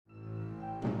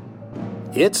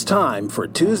It's time for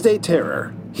Tuesday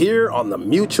Terror, here on the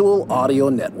Mutual Audio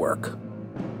Network.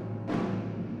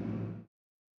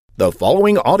 The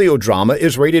following audio drama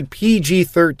is rated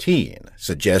PG-13,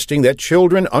 suggesting that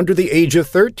children under the age of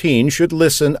 13 should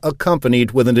listen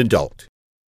accompanied with an adult.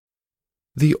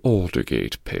 The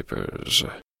Aldergate Papers.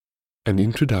 An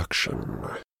Introduction.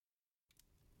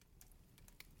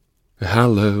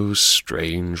 Hello,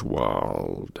 strange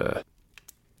world.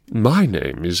 My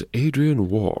name is Adrian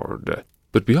Ward,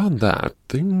 but beyond that,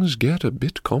 things get a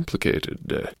bit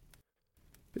complicated.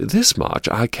 This much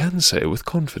I can say with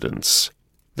confidence,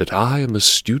 that I am a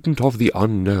student of the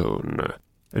unknown,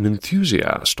 an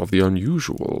enthusiast of the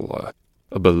unusual,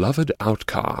 a beloved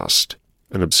outcast,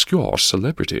 an obscure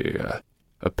celebrity,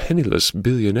 a penniless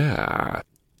billionaire,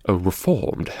 a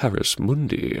reformed Harris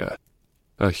Mundi,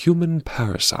 a human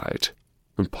parasite,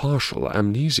 a partial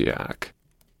amnesiac,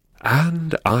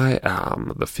 and I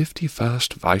am the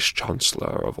 51st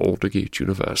Vice-Chancellor of Aldergate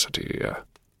University.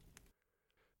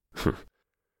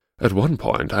 At one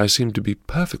point I seemed to be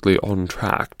perfectly on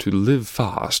track to live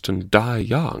fast and die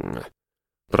young,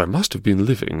 but I must have been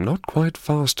living not quite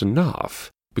fast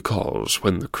enough, because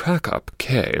when the crack-up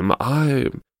came,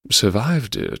 I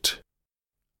survived it.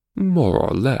 More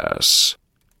or less.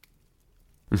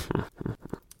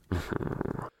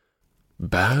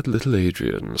 Bad little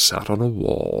Adrian sat on a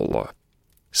wall,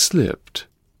 slipped,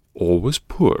 or was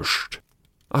pushed.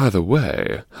 Either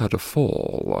way, had a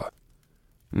fall.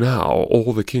 Now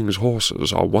all the king's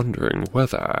horses are wondering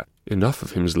whether enough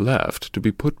of him's left to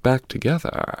be put back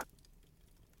together.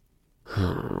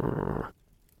 Hard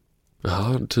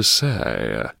to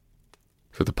say.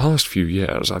 For the past few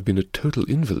years I've been a total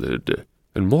invalid,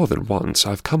 and more than once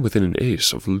I've come within an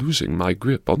ace of losing my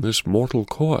grip on this mortal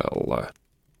coil.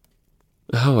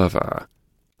 However,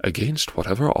 against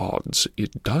whatever odds,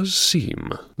 it does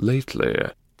seem, lately,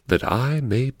 that I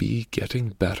may be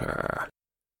getting better.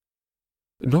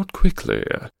 Not quickly,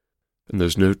 and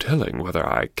there's no telling whether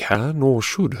I can or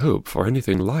should hope for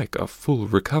anything like a full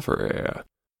recovery.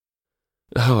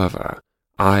 However,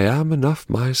 I am enough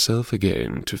myself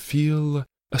again to feel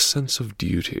a sense of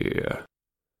duty.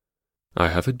 I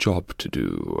have a job to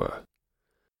do.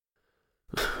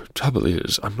 Trouble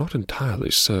is, I'm not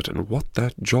entirely certain what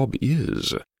that job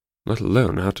is, let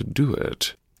alone how to do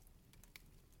it.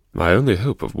 My only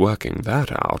hope of working that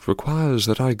out requires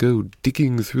that I go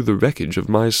digging through the wreckage of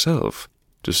myself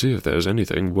to see if there's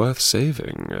anything worth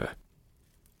saving.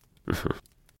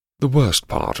 The worst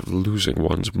part of losing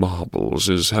one's marbles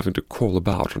is having to crawl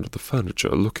about under the furniture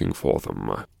looking for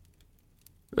them.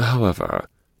 However,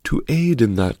 to aid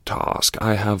in that task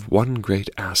I have one great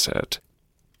asset,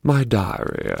 my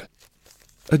diary,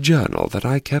 a journal that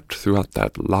I kept throughout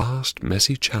that last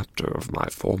messy chapter of my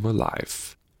former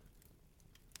life.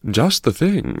 Just the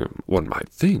thing, one might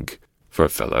think, for a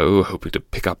fellow hoping to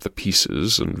pick up the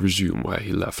pieces and resume where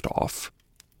he left off.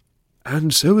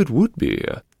 And so it would be,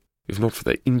 if not for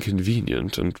the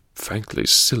inconvenient and frankly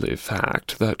silly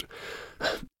fact that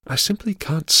I simply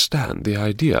can't stand the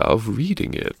idea of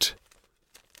reading it.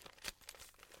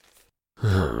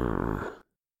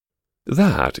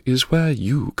 That is where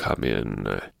you come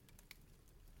in.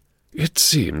 It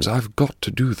seems I've got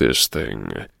to do this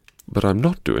thing, but I'm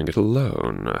not doing it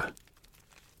alone.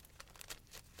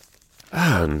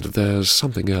 And there's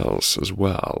something else as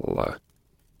well.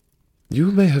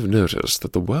 You may have noticed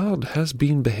that the world has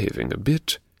been behaving a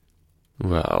bit,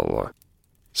 well,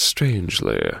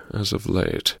 strangely as of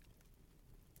late.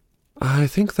 I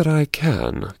think that I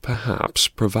can, perhaps,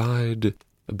 provide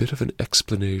a bit of an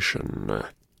explanation.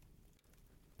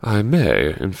 I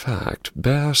may, in fact,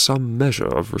 bear some measure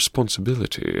of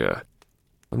responsibility.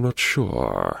 I'm not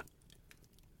sure.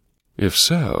 If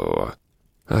so,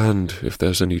 and if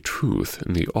there's any truth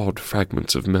in the odd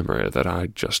fragments of memory that I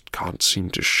just can't seem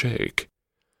to shake,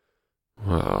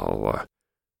 well,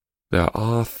 there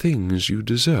are things you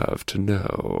deserve to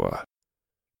know.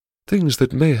 Things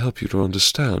that may help you to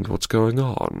understand what's going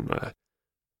on,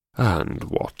 and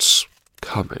what's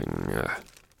coming.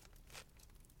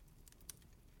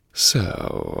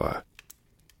 So,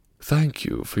 thank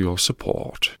you for your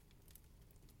support.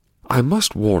 I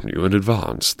must warn you in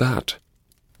advance that,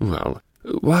 well,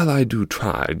 while I do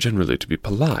try generally to be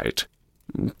polite,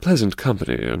 pleasant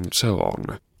company and so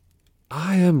on,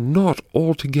 I am not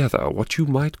altogether what you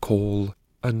might call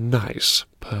a nice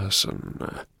person.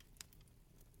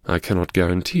 I cannot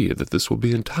guarantee that this will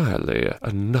be entirely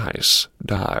a nice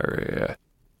diary.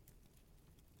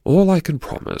 All I can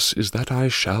promise is that I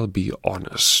shall be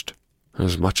honest,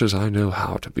 as much as I know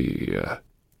how to be.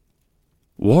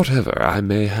 Whatever I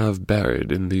may have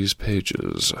buried in these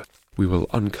pages, we will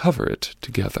uncover it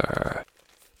together,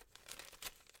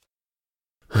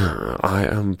 I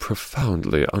am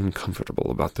profoundly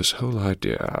uncomfortable about this whole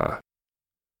idea.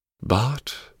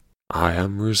 But I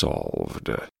am resolved.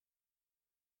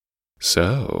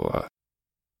 So,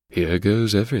 here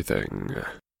goes everything.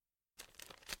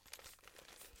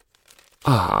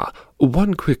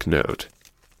 One quick note.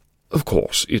 Of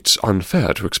course, it's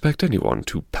unfair to expect anyone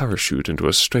to parachute into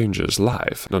a stranger's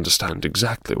life and understand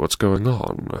exactly what's going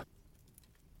on.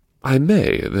 I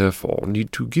may, therefore,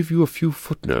 need to give you a few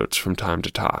footnotes from time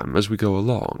to time as we go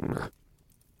along.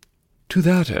 To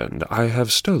that end, I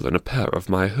have stolen a pair of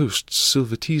my host's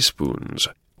silver teaspoons,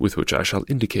 with which I shall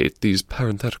indicate these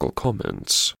parenthetical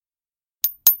comments.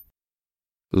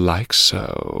 Like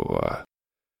so.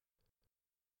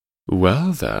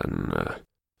 Well then,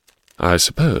 I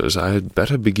suppose I had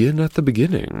better begin at the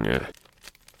beginning.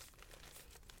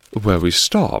 Where we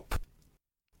stop?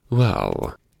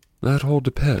 Well, that all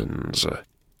depends.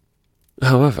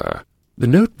 However, the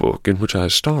notebook in which I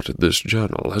started this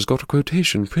journal has got a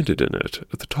quotation printed in it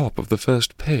at the top of the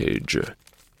first page.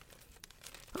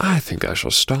 I think I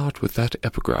shall start with that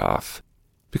epigraph,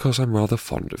 because I'm rather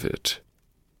fond of it.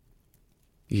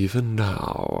 Even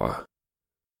now.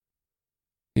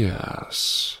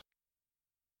 Yes.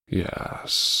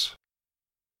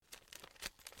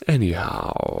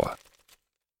 Anyhow,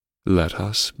 let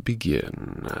us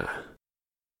begin.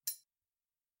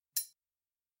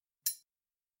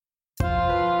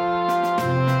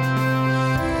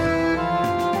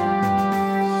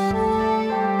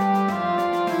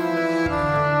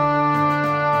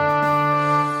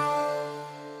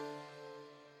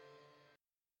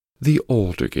 The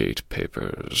Aldergate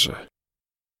Papers.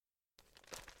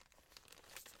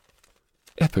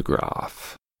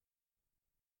 Epigraph.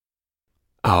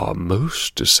 Our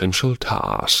most essential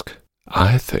task,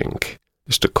 I think,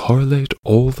 is to correlate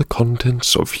all the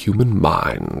contents of human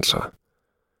minds.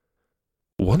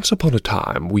 Once upon a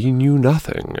time we knew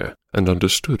nothing and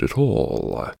understood it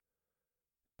all.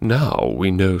 Now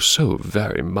we know so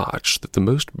very much that the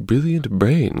most brilliant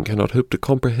brain cannot hope to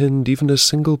comprehend even a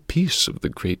single piece of the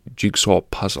great jigsaw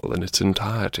puzzle in its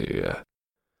entirety.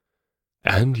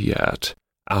 And yet,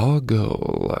 our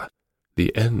goal,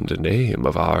 the end and aim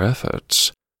of our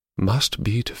efforts, must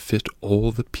be to fit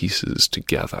all the pieces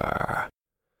together.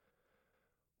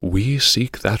 We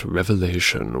seek that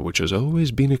revelation which has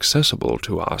always been accessible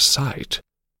to our sight,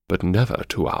 but never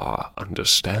to our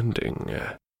understanding.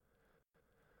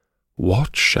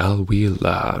 What shall we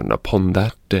learn upon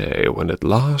that day when at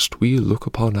last we look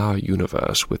upon our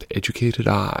universe with educated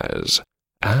eyes,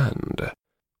 and,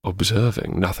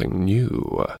 observing nothing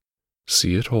new,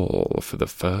 see it all for the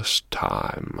first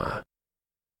time?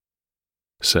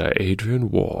 Sir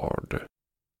Adrian Ward,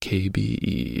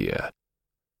 K.B.E.,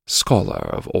 Scholar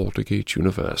of Aldergate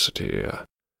University.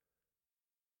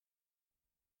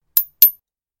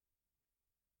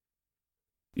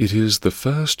 It is the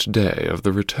first day of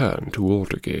the return to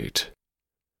Aldergate.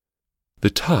 The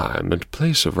time and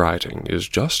place of writing is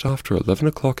just after 11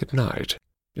 o'clock at night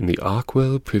in the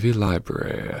Arkwell Privy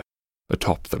Library,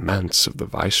 atop the manse of the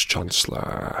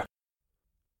Vice-Chancellor.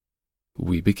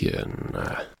 We begin.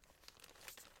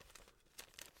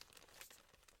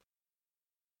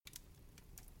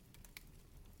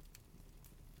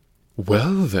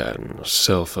 Well then,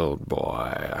 Self, old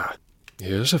boy,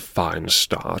 here's a fine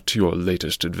start to your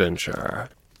latest adventure.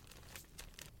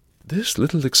 This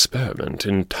little experiment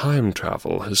in time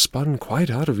travel has spun quite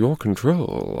out of your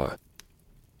control.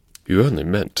 You only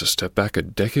meant to step back a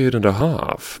decade and a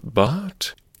half,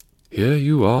 but here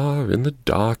you are in the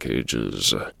Dark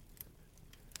Ages.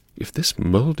 If this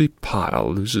mouldy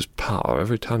pile loses power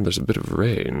every time there's a bit of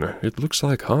rain, it looks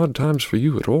like hard times for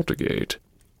you at Aldergate.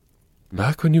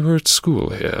 Back when you were at school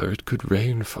here, it could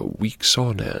rain for weeks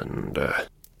on end.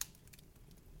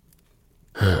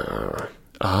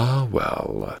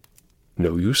 Well,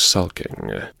 no use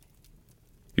sulking.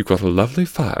 You've got a lovely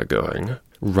fire going,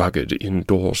 rugged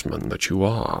indoorsman that you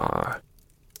are.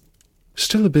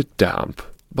 Still a bit damp,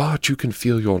 but you can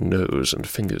feel your nose and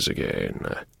fingers again.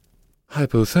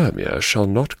 Hypothermia shall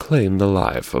not claim the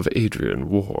life of Adrian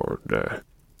Ward.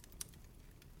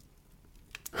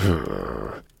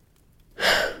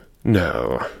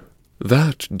 No,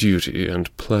 that duty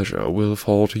and pleasure will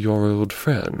fall to your old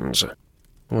friends,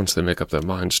 once they make up their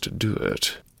minds to do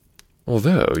it,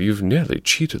 although you've nearly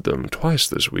cheated them twice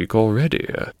this week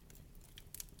already.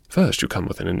 First you come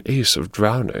within an ace of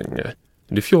drowning,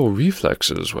 and if your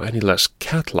reflexes were any less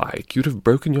cat-like, you'd have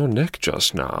broken your neck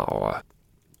just now.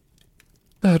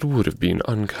 That would have been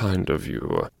unkind of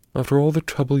you, after all the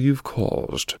trouble you've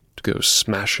caused, to go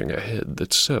smashing a head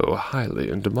that's so highly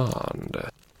in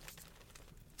demand.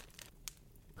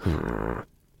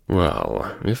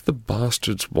 Well, if the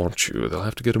bastards want you, they'll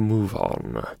have to get a move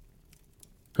on.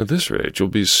 At this rate, you'll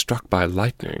be struck by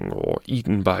lightning or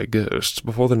eaten by ghosts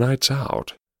before the night's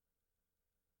out.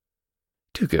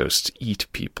 Do ghosts eat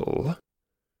people?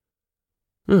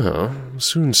 Oh,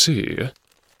 soon see.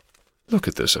 Look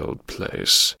at this old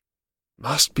place.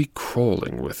 Must be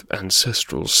crawling with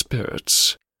ancestral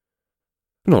spirits.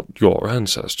 Not your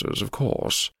ancestors, of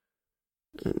course.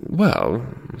 Well,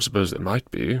 I suppose they might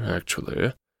be,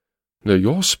 actually. They're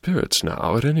your spirits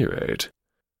now, at any rate.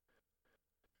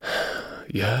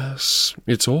 Yes,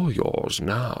 it's all yours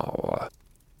now.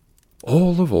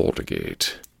 All of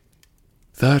Aldergate.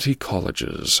 30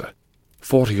 colleges,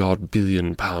 40-odd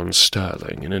billion pounds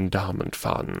sterling in endowment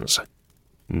funds,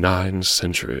 9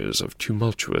 centuries of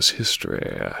tumultuous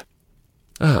history,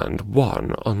 and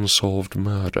 1 unsolved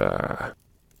murder.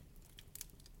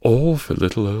 All for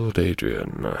little old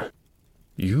Adrian.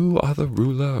 You are the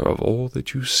ruler of all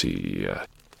that you see.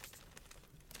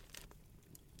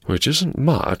 Which isn't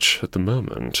much at the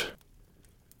moment.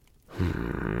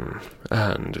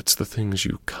 And it's the things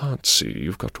you can't see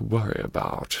you've got to worry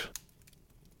about.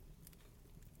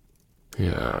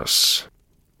 Yes.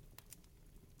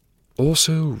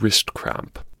 Also wrist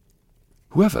cramp.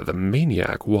 Whoever the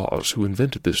maniac was who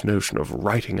invented this notion of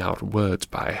writing out words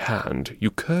by hand,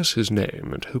 you curse his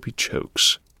name and hope he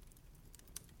chokes.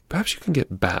 Perhaps you can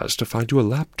get Baz to find you a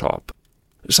laptop.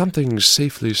 Something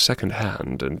safely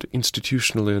second-hand and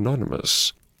institutionally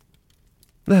anonymous.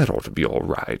 That ought to be all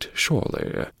right,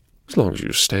 surely, as long as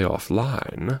you stay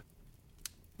offline.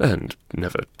 And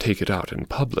never take it out in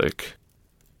public.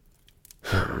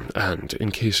 And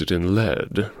encase it in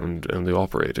lead, and only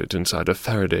operate it inside a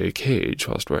Faraday cage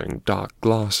whilst wearing dark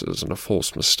glasses and a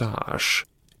false moustache.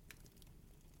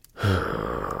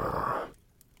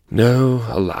 No,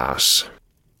 alas.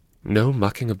 No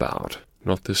mucking about,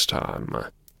 not this time.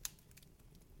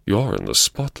 You're in the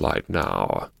spotlight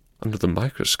now, under the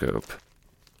microscope.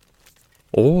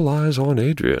 All eyes on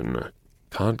Adrian.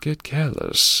 Can't get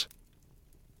careless.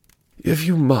 If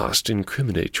you must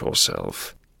incriminate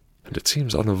yourself, and it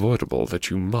seems unavoidable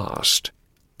that you must,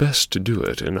 best to do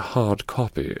it in hard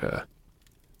copy.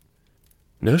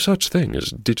 No such thing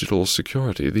as digital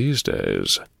security these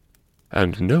days,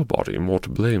 and nobody more to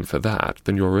blame for that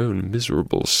than your own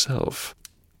miserable self.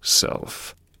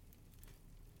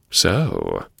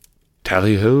 So,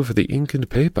 tally-ho for the ink and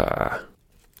paper.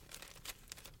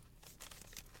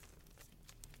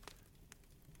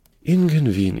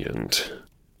 Inconvenient,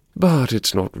 but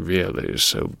it's not really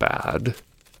so bad.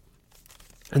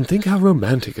 And think how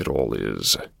romantic it all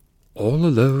is, all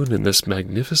alone in this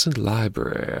magnificent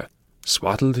library,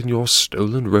 swaddled in your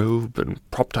stolen robe and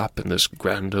propped up in this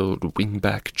grand old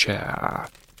wing-back chair.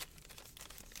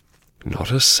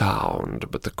 Not a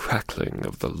sound but the crackling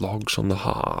of the logs on the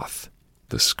hearth,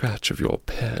 the scratch of your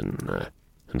pen,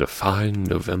 and a fine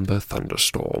November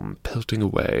thunderstorm pelting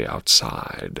away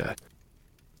outside.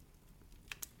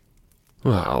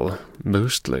 Well,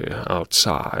 mostly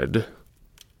outside.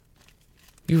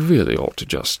 You really ought to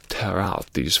just tear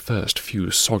out these first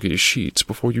few soggy sheets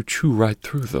before you chew right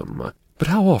through them. But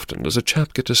how often does a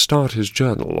chap get to start his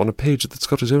journal on a page that's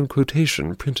got his own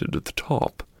quotation printed at the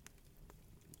top?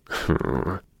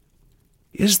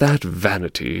 Is that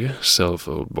vanity, self,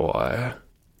 old boy?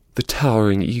 The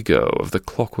towering ego of the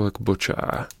clockwork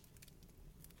butcher?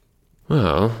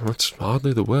 Well, that's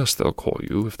hardly the worst they'll call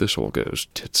you if this all goes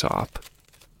tits up.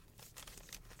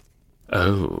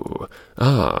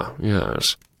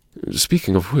 Yes.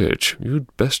 Speaking of which,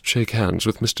 you'd best shake hands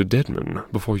with Mr. Deadman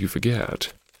before you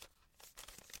forget.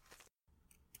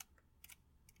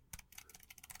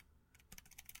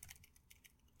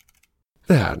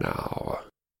 There now.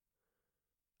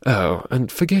 Oh,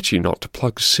 and forget ye not to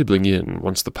plug Sibling in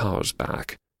once the power's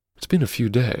back. It's been a few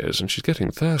days, and she's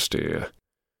getting thirsty.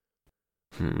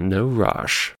 No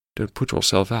rush. Don't put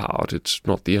yourself out. It's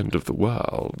not the end of the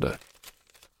world.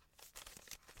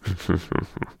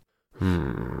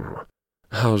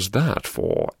 How's that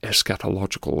for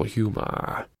eschatological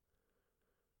humour?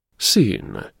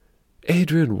 Scene: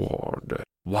 Adrian Ward,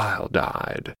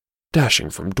 wild-eyed, dashing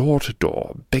from door to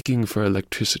door, begging for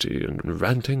electricity and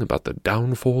ranting about the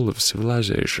downfall of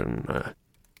civilization.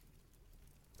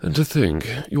 And to think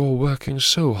you're working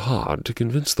so hard to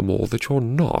convince them all that you're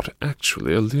not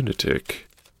actually a lunatic.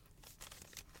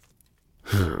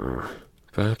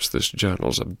 Perhaps this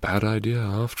journal's a bad idea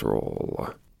after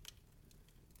all.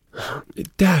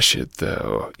 Dash it,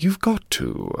 though, you've got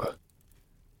to.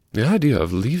 The idea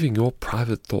of leaving your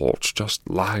private thoughts just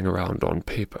lying around on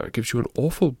paper gives you an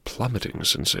awful plummeting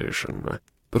sensation.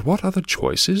 But what other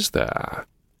choice is there?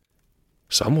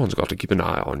 Someone's got to keep an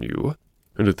eye on you,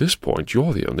 and at this point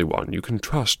you're the only one you can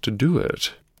trust to do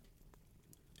it.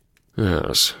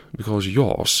 Yes, because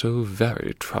you're so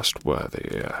very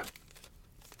trustworthy.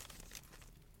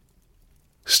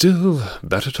 Still,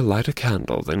 better to light a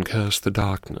candle than curse the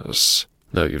darkness,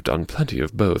 though you've done plenty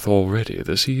of both already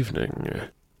this evening.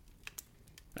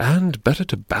 And better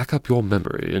to back up your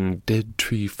memory in dead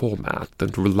tree format than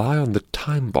to rely on the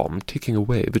time bomb ticking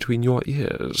away between your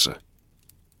ears.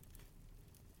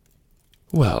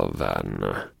 Well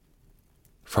then,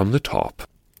 from the top,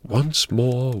 once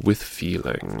more with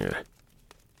feeling.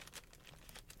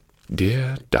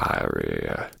 Dear Diary,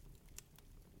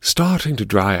 starting to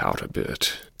dry out a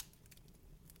bit.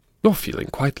 You're feeling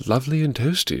quite lovely and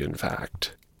toasty, in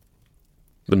fact.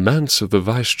 The manse of the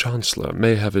Vice-Chancellor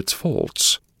may have its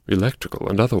faults, electrical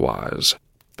and otherwise,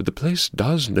 but the place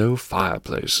does know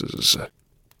fireplaces.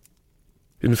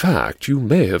 In fact, you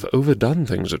may have overdone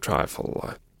things a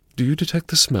trifle. Do you detect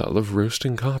the smell of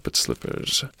roasting carpet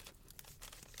slippers?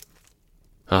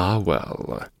 Ah,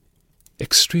 well,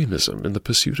 extremism in the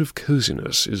pursuit of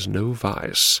coziness is no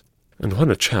vice, and when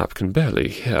a chap can barely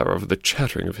hear over the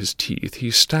chattering of his teeth,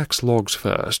 he stacks logs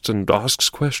first and asks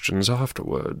questions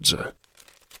afterwards.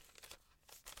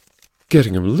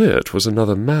 Getting him lit was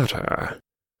another matter.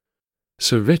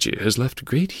 Sir Reggie has left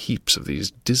great heaps of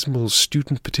these dismal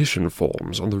student petition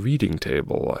forms on the reading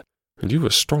table, and you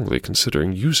were strongly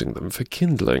considering using them for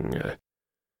kindling.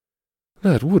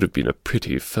 That would have been a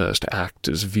pretty first act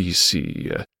as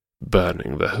VC,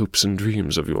 burning the hopes and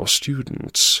dreams of your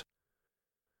students.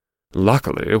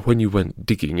 Luckily, when you went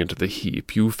digging into the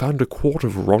heap, you found a quart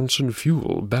of Ronson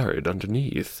fuel buried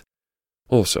underneath.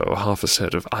 Also half a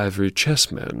set of ivory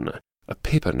chessmen, a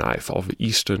paper knife of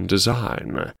Eastern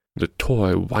design, and a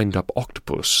toy wind-up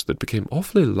octopus that became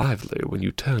awfully lively when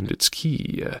you turned its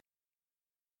key.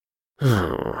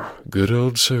 Oh, good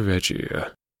old Sir Reggie.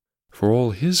 For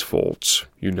all his faults,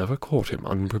 you never caught him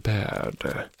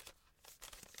unprepared.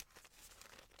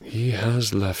 He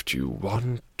has left you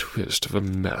one twist of a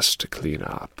mess to clean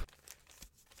up.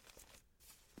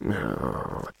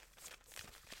 Oh,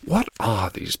 what are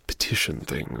these petition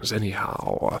things,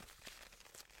 anyhow?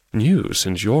 New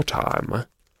since your time.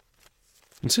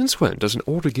 And since when does an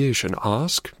organization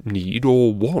ask, need,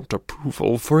 or want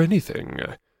approval for anything?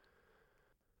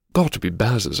 Got to be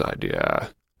Baz's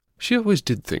idea. She always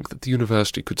did think that the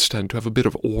university could stand to have a bit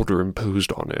of order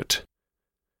imposed on it.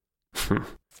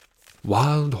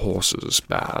 Wild horses,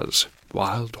 Baz.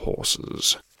 Wild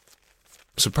horses.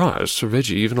 Surprised Sir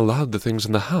Reggie even allowed the things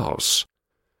in the house.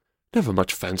 Never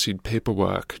much fancied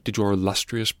paperwork, did your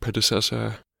illustrious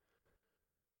predecessor?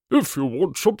 If you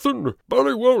want something,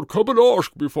 very well come and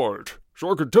ask me for it,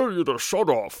 so I can tell you to shut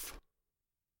off.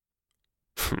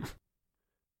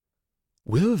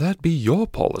 Will that be your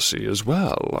policy as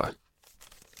well?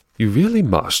 You really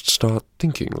must start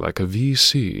thinking like a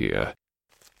VC.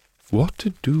 What to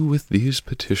do with these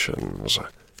petitions,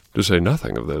 to say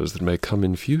nothing of those that may come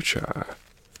in future?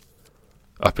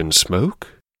 Up in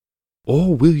smoke?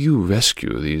 Or will you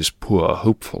rescue these poor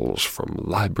hopefuls from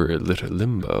library-litter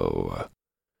limbo?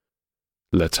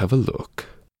 Let's have a look.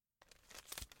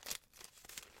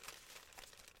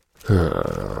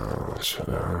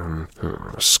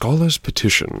 Scholars'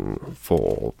 petition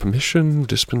for permission,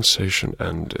 dispensation,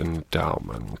 and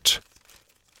endowment.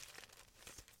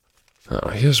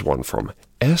 Here's one from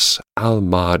S.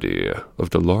 Al-Mahdi of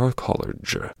Delora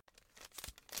College.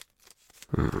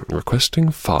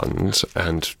 Requesting funds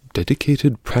and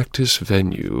dedicated practice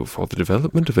venue for the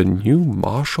development of a new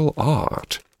martial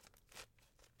art.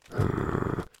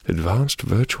 Advanced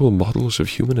virtual models of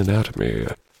human anatomy,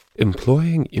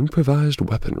 employing improvised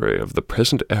weaponry of the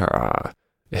present era,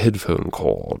 a headphone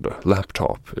cord,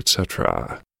 laptop,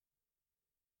 etc.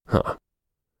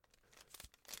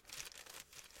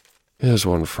 Here's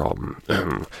one from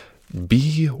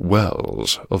B.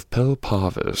 Wells of Pel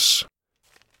Parvis.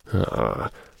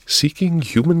 Seeking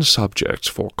human subjects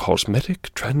for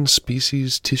cosmetic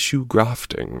transspecies tissue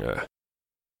grafting.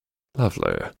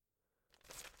 Lovely.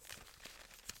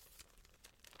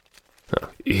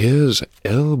 Here's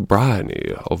L.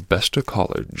 Bryony of Bester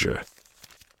College.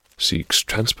 Seeks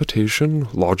transportation,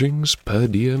 lodgings, per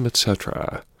diem,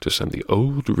 etc. to send the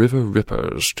Old River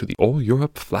Rippers to the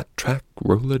All-Europe Flat Track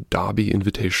Roller Derby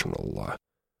Invitational.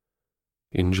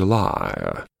 In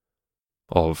July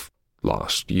of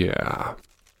last year.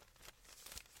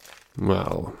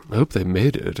 Well, hope they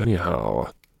made it,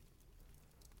 anyhow.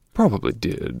 Probably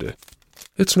did.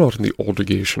 It's not in the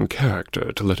Aldegation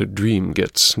character to let a dream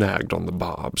get snagged on the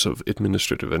barbs of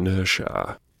administrative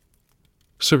inertia.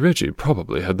 Sir Reggie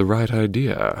probably had the right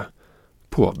idea.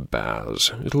 Poor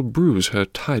Baz, it'll bruise her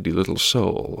tidy little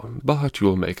soul, but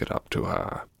you'll make it up to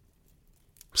her.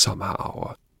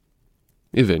 Somehow.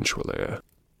 Eventually.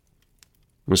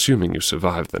 Assuming you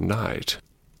survive the night.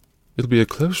 It'll be a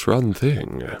close-run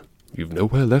thing. You've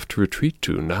nowhere left to retreat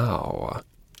to now.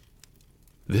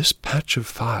 This patch of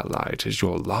firelight is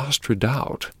your last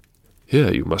redoubt.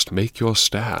 Here you must make your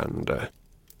stand.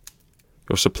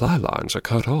 Your supply lines are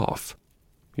cut off.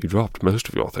 You dropped most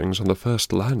of your things on the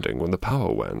first landing when the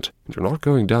power went, and you're not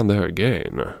going down there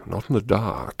again, not in the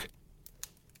dark.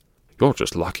 You're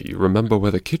just lucky you remember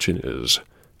where the kitchen is,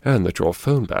 and that your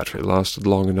phone battery lasted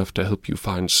long enough to help you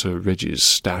find Sir Reggie's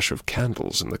stash of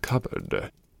candles in the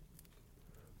cupboard.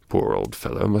 Poor old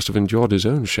fellow must have endured his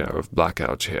own share of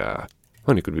blackouts here,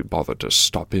 when he could be bothered to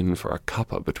stop in for a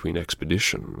cuppa between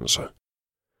expeditions.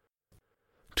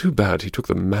 Too bad he took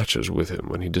the matches with him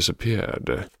when he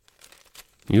disappeared.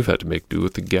 You've had to make do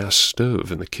with the gas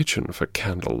stove in the kitchen for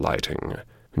candle lighting,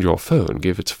 and your phone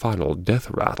gave its final death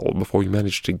rattle before you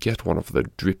managed to get one of the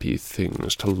drippy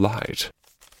things to light.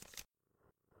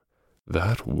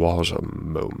 That was a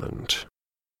moment.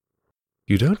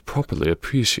 You don't properly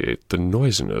appreciate the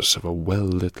noisiness of a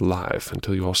well-lit life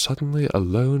until you're suddenly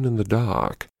alone in the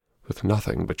dark, with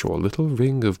nothing but your little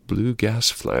ring of blue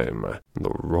gas flame and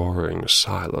the roaring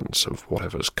silence of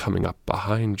whatever's coming up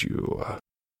behind you.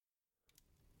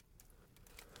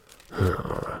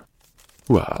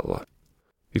 Well,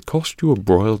 it cost you a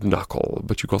broiled knuckle,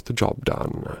 but you got the job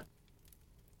done.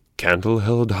 Candle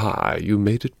held high, you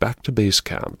made it back to base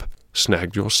camp,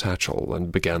 snagged your satchel,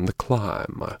 and began the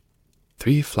climb.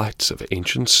 3 flights of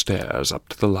ancient stairs up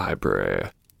to the library,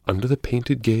 under the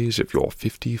painted gaze of your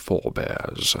 50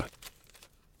 forebears.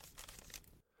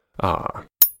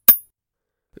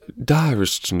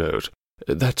 Diarist's note.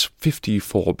 That's 50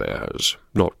 forebears,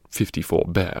 not 54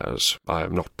 bears. I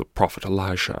am not the prophet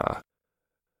Elisha.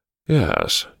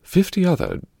 Yes, 50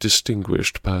 other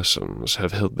distinguished persons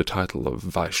have held the title of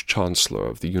Vice-Chancellor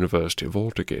of the University of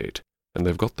Aldergate, and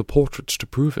they've got the portraits to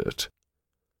prove it.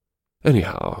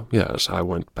 Anyhow, yes, I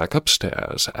went back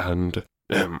upstairs and,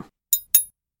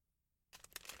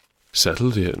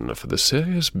 settled in for the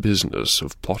serious business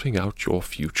of plotting out your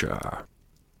future.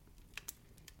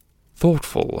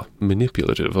 Thoughtful,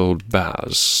 manipulative old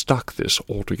Baz stuck this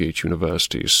Aldergate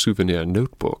University souvenir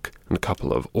notebook and a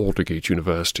couple of Aldergate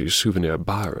University souvenir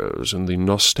biros in the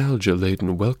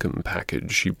nostalgia-laden welcome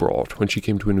package she brought when she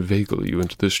came to inveigle you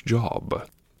into this job.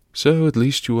 So at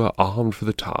least you were armed for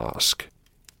the task.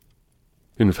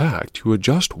 In fact, you were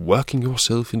just working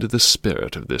yourself into the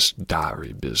spirit of this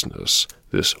diary business,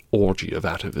 this orgy of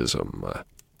atavism.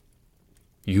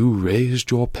 You raised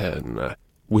your pen,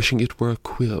 wishing it were a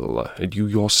quill, and you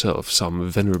yourself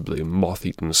some venerably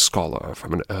moth-eaten scholar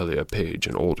from an earlier page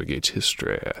in Aldergate's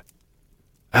history.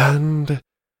 And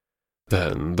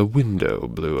then the window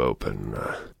blew open.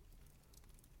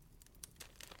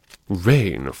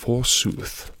 Rain,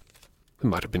 forsooth. There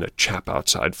might have been a chap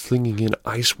outside flinging in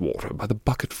ice water by the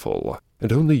bucketful,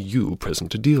 and only you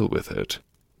present to deal with it.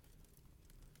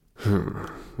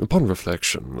 Upon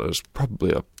reflection, there's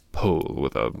probably a pole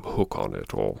with a hook on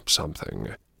it or something,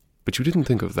 but you didn't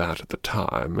think of that at the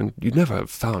time, and you'd never have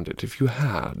found it if you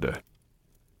had.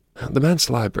 The manse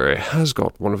library has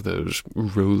got one of those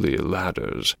rolly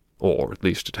ladders, or at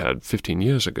least it had 15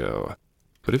 years ago,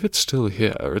 but if it's still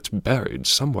here, it's buried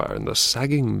somewhere in the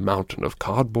sagging mountain of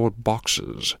cardboard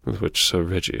boxes with which Sir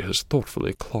Reggie has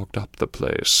thoughtfully clogged up the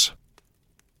place.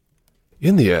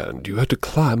 In the end, you had to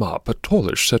climb up a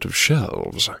tallish set of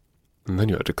shelves, and then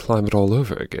you had to climb it all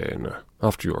over again,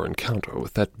 after your encounter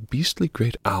with that beastly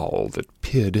great owl that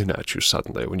peered in at you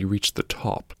suddenly when you reached the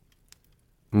top.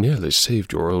 Nearly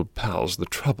saved your old pals the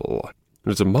trouble,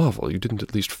 and it's a marvel you didn't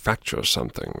at least fracture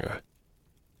something.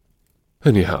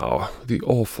 Anyhow, the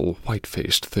awful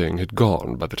white-faced thing had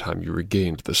gone by the time you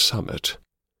regained the summit.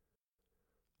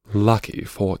 Lucky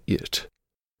for it.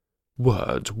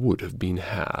 Words would have been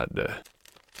had.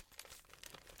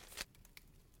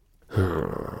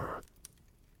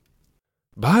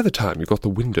 By the time you got the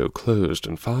window closed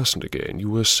and fastened again,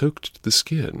 you were soaked to the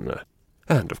skin,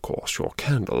 and, of course, your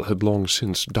candle had long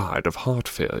since died of heart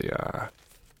failure.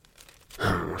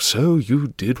 So you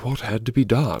did what had to be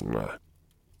done.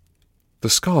 The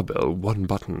Scarbell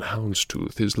one-button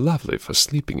houndstooth is lovely for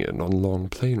sleeping in on long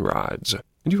plane rides,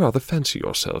 and you rather fancy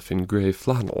yourself in grey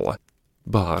flannel,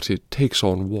 but it takes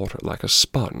on water like a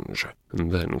sponge,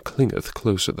 and then clingeth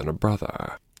closer than a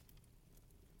brother.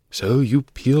 So you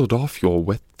peeled off your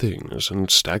wet things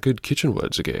and staggered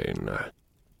kitchenwards again,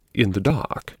 in the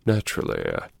dark,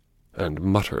 naturally, and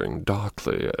muttering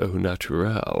darkly au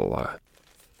naturel.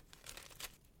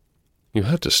 You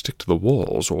had to stick to the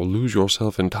walls or lose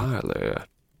yourself entirely.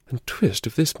 And twist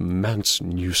if this manse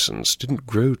nuisance didn't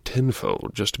grow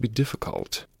tenfold just to be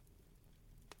difficult.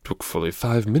 Took fully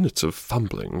 5 minutes of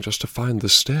fumbling just to find the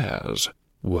stairs,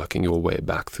 working your way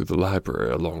back through the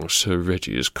library along Sir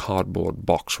Reggie's cardboard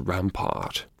box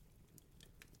rampart.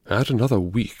 Had another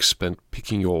week spent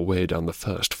picking your way down the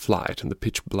first flight in the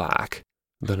pitch black,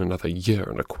 then another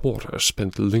 1.25 years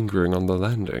spent lingering on the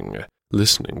landing,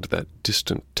 listening to that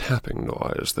distant tapping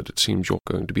noise that it seems you're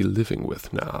going to be living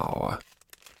with now.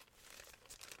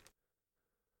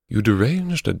 You'd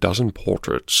arranged a dozen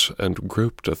portraits and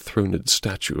groped a throned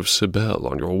statue of Cybele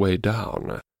on your way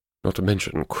down, not to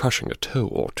mention crushing a toe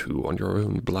or two on your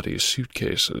own bloody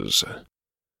suitcases.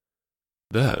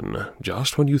 Then,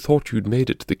 just when you thought you'd made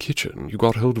it to the kitchen, you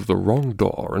got hold of the wrong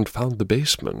door and found the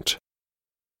basement.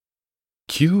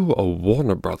 Cue a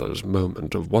Warner Brothers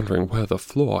moment of wondering where the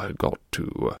floor had got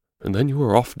to, and then you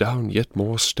were off down yet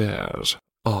more stairs,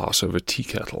 arse over tea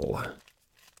kettle.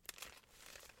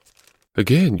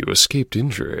 Again you escaped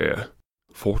injury.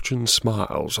 Fortune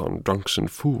smiles on drunks and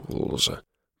fools,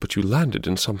 but you landed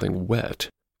in something wet,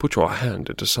 put your hand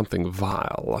into something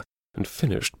vile, and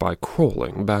finished by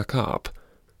crawling back up,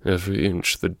 every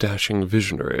inch the dashing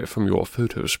visionary from your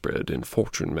photo spread in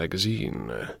Fortune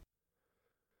magazine.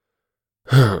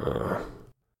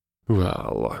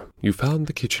 Well, you found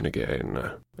the kitchen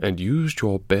again, and used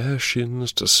your bare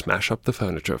shins to smash up the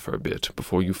furniture for a bit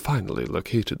before you finally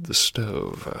located the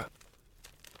stove.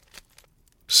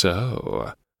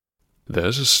 So,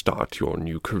 there's a start to your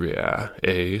new career,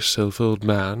 eh, self-old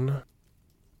man?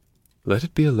 Let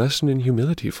it be a lesson in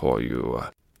humility for you.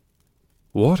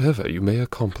 Whatever you may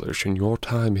accomplish in your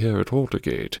time here at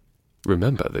Aldergate,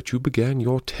 remember that you began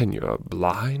your tenure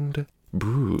blind,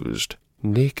 bruised,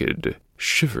 naked,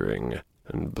 shivering,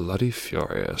 and bloody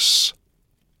furious.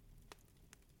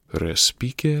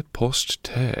 Respice post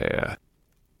te,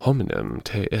 hominem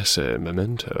te esse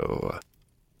memento.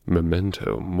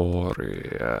 Memento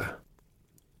mori.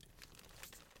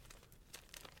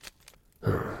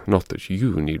 Not that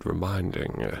you need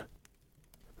reminding.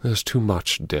 There's too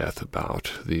much death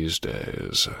about these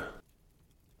days.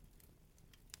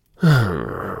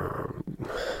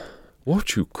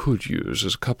 What you could use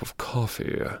is a cup of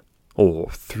coffee, or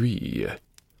 3.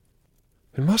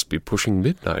 It must be pushing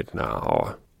midnight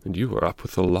now, and you were up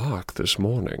with the lark this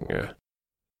morning.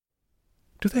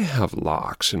 Do they have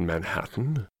larks in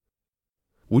Manhattan?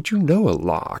 Would you know a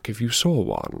lark if you saw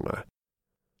one?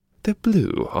 They're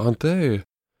blue, aren't they?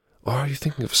 Or are you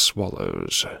thinking of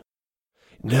swallows?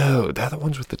 No, they're the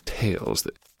ones with the tails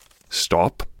that...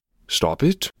 Stop. Stop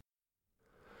it.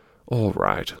 All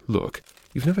right, look,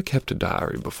 you've never kept a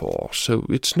diary before, so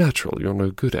it's natural you're no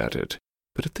good at it,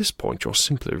 but at this point you're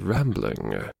simply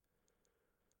rambling.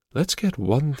 Let's get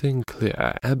one thing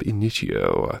clear ab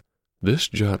initio. This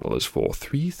journal is for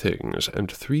 3 things,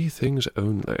 and 3 things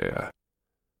only.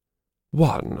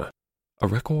 1. A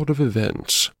record of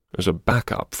events as a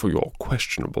backup for your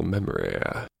questionable memory.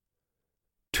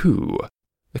 2.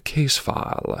 A case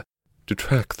file to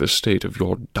track the state of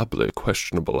your doubly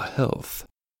questionable health.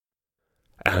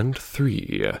 And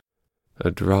 3.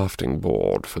 A drafting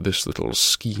board for this little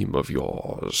scheme of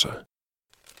yours.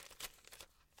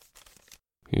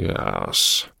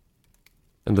 Yes.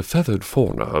 And the feathered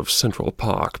fauna of Central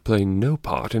Park play no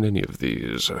part in any of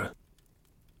these.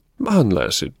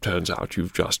 Unless it turns out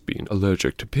you've just been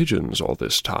allergic to pigeons all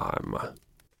this time.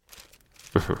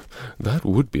 That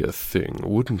would be a thing,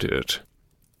 wouldn't it?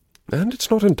 And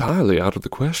it's not entirely out of the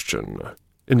question.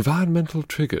 Environmental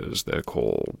triggers, they're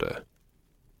called.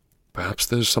 Perhaps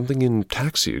there's something in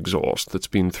taxi exhaust that's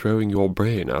been throwing your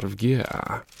brain out of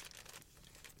gear.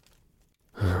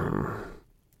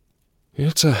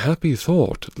 It's a happy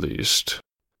thought, at least.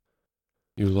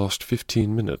 You lost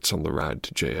 15 minutes on the ride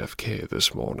to JFK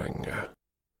this morning.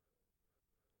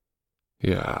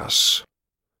 Yes.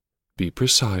 Be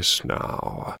precise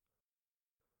now.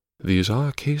 These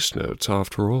are case notes,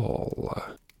 after all.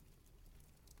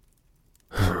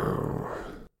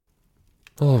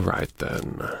 All right,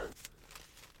 then.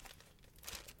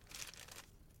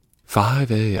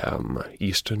 5 a.m.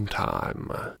 Eastern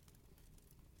Time.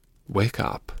 Wake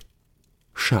up.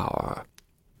 Shower.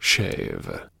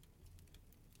 Shave.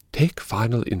 Take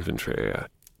final inventory.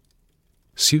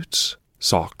 Suits,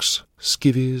 socks,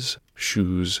 skivvies,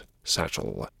 shoes,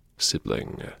 satchel,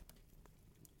 sibling.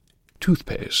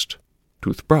 Toothpaste,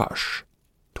 toothbrush,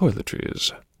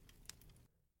 toiletries.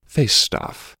 Face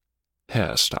stuff,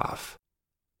 hair stuff,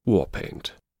 war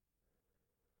paint.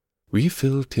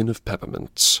 Refill tin of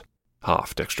peppermints,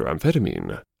 half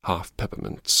dextroamphetamine, half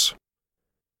peppermints.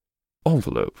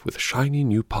 envelope with shiny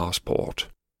new passport.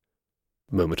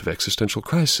 Moment of existential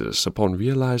crisis upon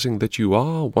realizing that you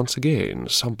are, once again,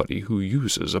 somebody who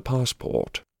uses a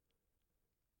passport.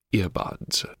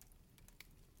 Earbuds.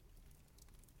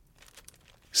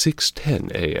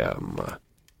 6:10 a.m.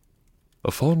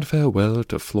 A fond farewell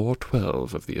to floor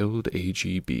 12 of the old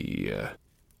AGB.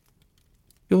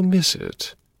 You'll miss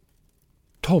it.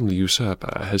 Tom the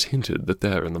Usurper has hinted that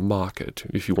they're in the market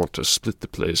if you want to split the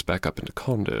place back up into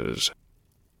condos.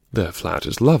 Their flat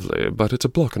is lovely, but it's a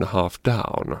block and a half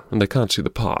down, and they can't see the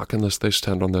park unless they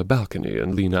stand on their balcony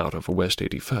and lean out over West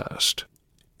 81st.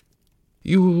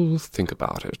 You'll think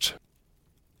about it.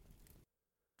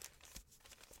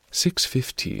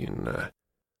 6:15.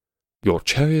 Your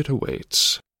chariot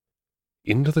awaits.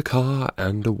 Into the car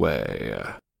and away.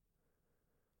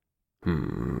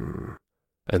 And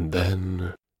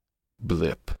then,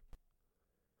 blip.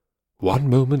 One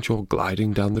moment you're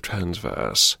gliding down the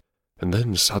transverse, and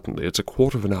then suddenly it's a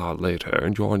quarter of an hour later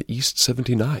and you're on East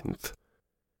 79th.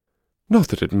 Not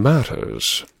that it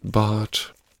matters,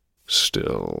 but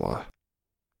still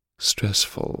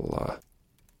stressful.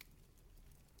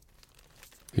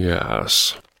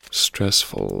 Yes,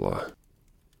 stressful.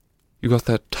 You got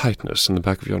that tightness in the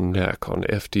back of your neck on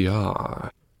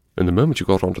FDR, and the moment you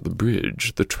got onto the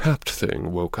bridge, the trapped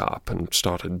thing woke up and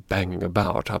started banging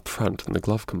about up front in the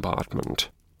glove compartment.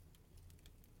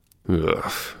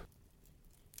 Ugh.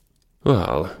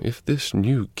 Well, if this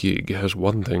new gig has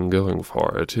one thing going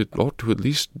for it, it ought to at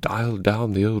least dial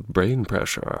down the old brain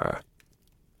pressure.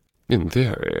 In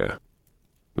theory.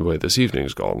 The way this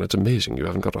evening's gone, it's amazing you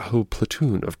haven't got a whole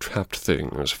platoon of trapped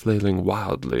things flailing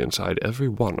wildly inside every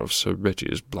one of Sir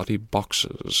Reggie's bloody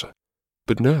boxes.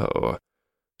 But no,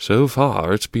 so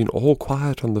far it's been all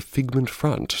quiet on the Figment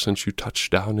front since you touched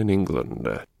down in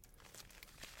England.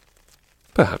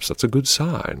 Perhaps that's a good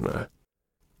sign.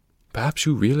 Perhaps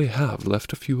you really have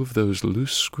left a few of those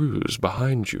loose screws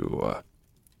behind you.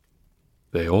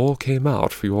 They all came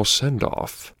out for your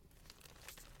send-off.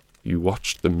 You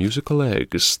watched the musical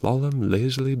egg slalom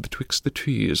lazily betwixt the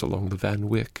trees along the Van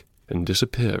Wyck and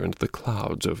disappear into the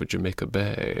clouds over Jamaica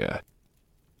Bay.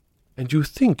 And you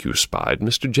think you spied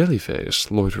Mr.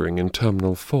 Jellyface loitering in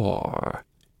Terminal 4.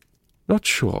 Not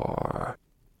sure.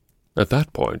 At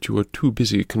that point you were too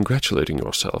busy congratulating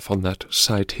yourself on that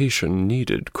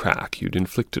citation-needed crack you'd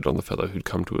inflicted on the fellow who'd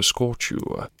come to escort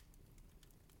you.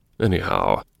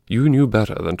 Anyhow, you knew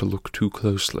better than to look too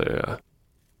closely.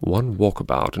 One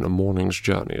walkabout in a morning's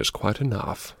journey is quite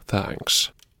enough,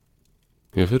 thanks.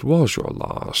 If it was your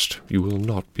last, you will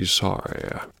not be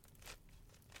sorry.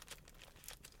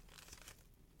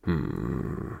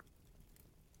 Too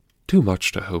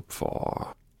much to hope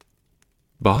for.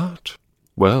 But,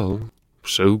 well,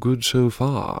 so good so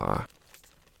far.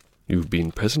 You've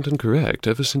been present and correct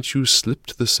ever since you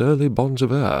slipped the surly bonds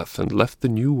of earth and left the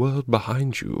new world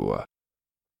behind you.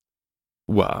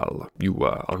 Well, you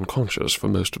were unconscious for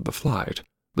most of the flight,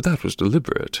 but that was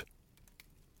deliberate.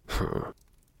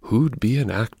 Who'd be an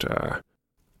actor?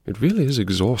 It really is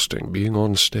exhausting being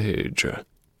on stage.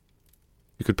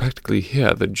 You could practically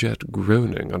hear the jet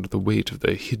groaning under the weight of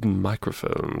the hidden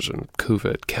microphones and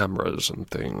covert cameras and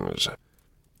things.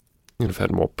 You'd have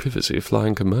had more privacy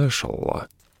flying commercial.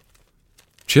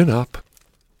 Chin up.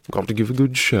 Got to give a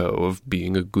good show of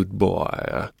being a good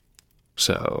boy.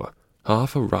 So,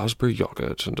 half a raspberry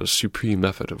yogurt and a supreme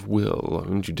effort of will,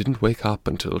 and you didn't wake up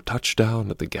until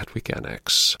touchdown at the Gatwick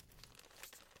Annex.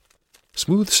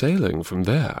 Smooth sailing from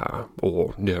there,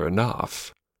 or near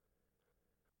enough.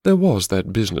 There was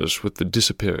that business with the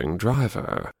disappearing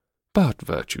driver, but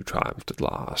virtue triumphed at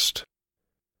last.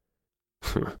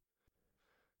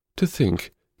 To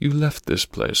think you left this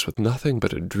place with nothing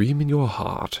but a dream in your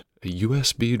heart, a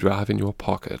USB drive in your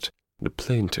pocket, and a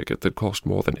plane ticket that cost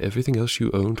more than everything else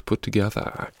you owned put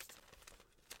together.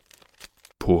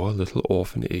 Poor little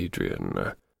orphan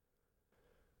Adrian.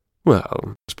 Well,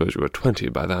 I suppose you were 20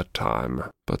 by that time,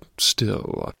 but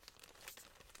still.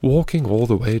 Walking all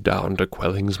the way down to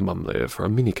Quelling's Mumley for a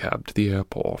minicab to the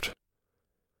airport.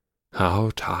 How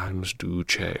times do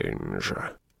change.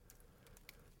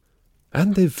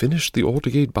 And they've finished the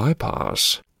Aldergate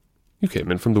bypass. You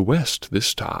came in from the west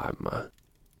this time.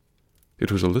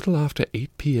 It was a little after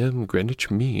 8 p.m. Greenwich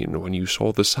Mean when you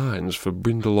saw the signs for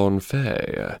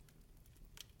Brindle-on-Fay.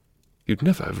 You'd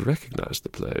never have recognized the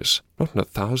place, not in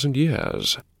 1,000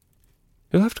 years.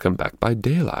 You'll have to come back by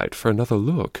daylight for another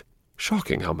look.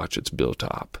 Shocking how much it's built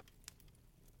up.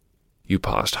 You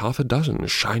passed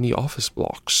 6 shiny office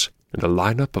blocks and a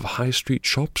lineup of high street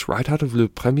shops right out of Le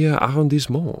Premier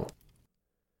Arrondissement.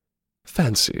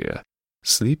 Fancy,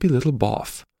 sleepy little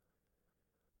boff.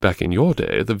 Back in your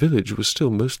day, the village was still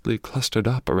mostly clustered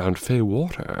up around Fey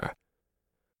Water.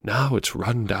 Now it's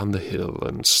run down the hill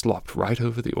and slopped right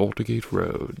over the Aldergate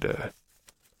Road.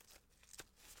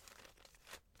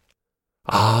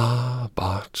 Ah,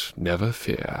 but never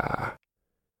fear.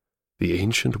 The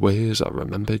ancient ways are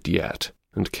remembered yet,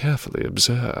 and carefully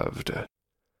observed.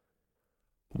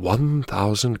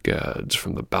 1,000 girds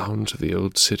from the bounds of the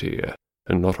old city,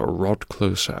 and not a rod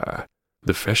closer,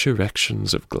 the fresh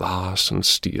erections of glass and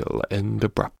steel end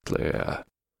abruptly.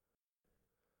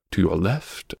 To your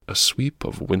left, a sweep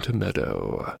of winter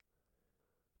meadow.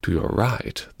 To your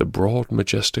right, the broad,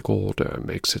 majestic Alder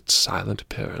makes its silent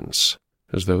appearance,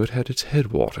 as though it had its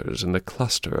headwaters in the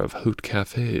cluster of haute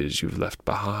cafes you've left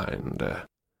behind.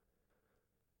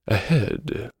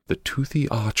 Ahead, the toothy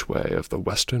archway of the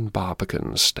western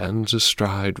Barbican stands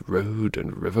astride road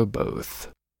and river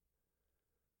both.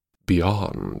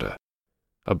 Beyond,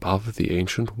 above the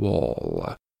ancient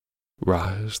wall,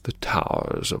 rise the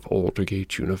towers of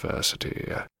Aldergate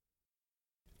University.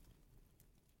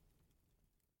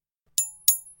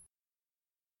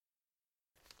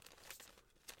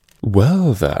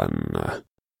 Well then,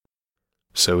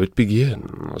 so it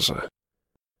begins.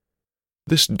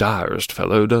 This diarist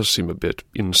fellow does seem a bit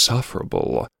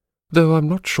insufferable, though I'm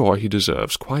not sure he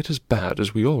deserves quite as bad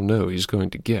as we all know he's going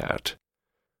to get.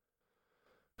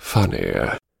 Funny,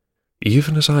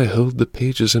 even as I hold the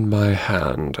pages in my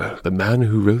hand, the man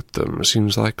who wrote them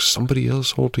seems like somebody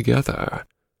else altogether,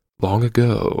 long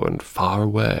ago and far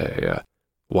away,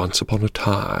 once upon a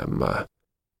time,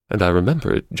 and I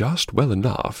remember it just well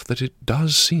enough that it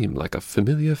does seem like a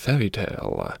familiar fairy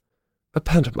tale, a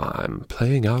pantomime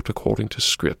playing out according to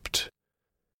script.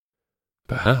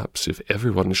 Perhaps if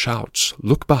everyone shouts,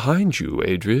 "Look behind you,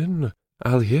 Adrian,"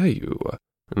 I'll hear you,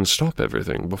 and stop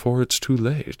everything before it's too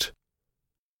late.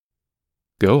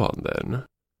 Go on, then.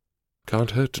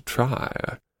 Can't hurt to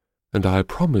try, and I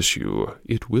promise you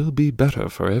it will be better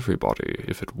for everybody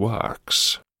if it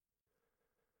works.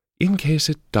 In case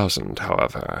it doesn't,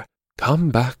 however, come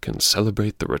back and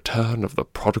celebrate the return of the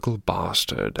prodigal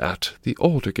bastard at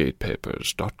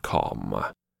thealdergatepapers.com.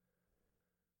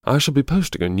 I shall be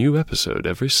posting a new episode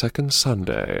every second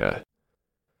Sunday.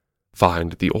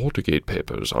 Find the Aldergate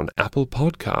Papers on Apple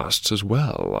Podcasts as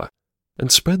well,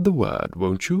 and spread the word,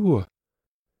 won't you?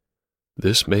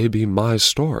 This may be my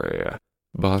story,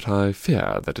 but I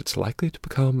fear that it's likely to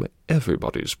become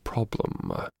everybody's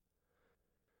problem.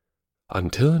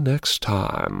 Until next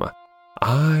time,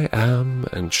 I am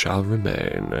and shall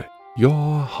remain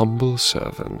your humble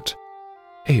servant,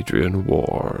 Adrian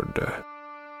Ward.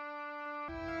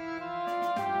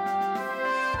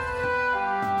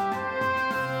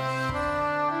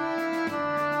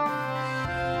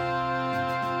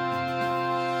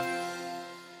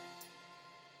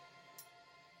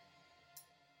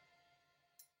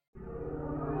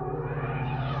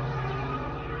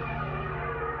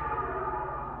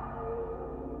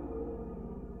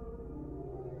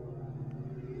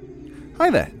 Hi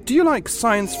there, do you like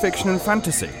science fiction and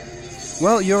fantasy?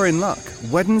 Well, you're in luck.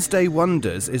 Wednesday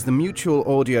Wonders is the Mutual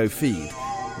audio feed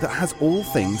that has all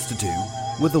things to do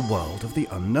with the world of the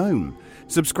unknown.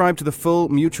 Subscribe to the full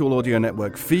Mutual Audio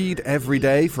Network feed every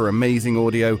day for amazing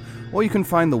audio, or you can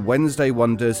find the Wednesday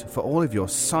Wonders for all of your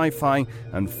sci-fi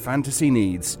and fantasy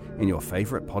needs in your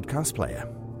favourite podcast player.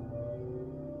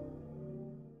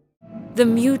 The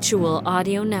Mutual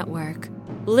Audio Network.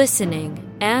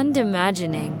 Listening and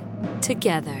imagining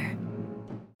together.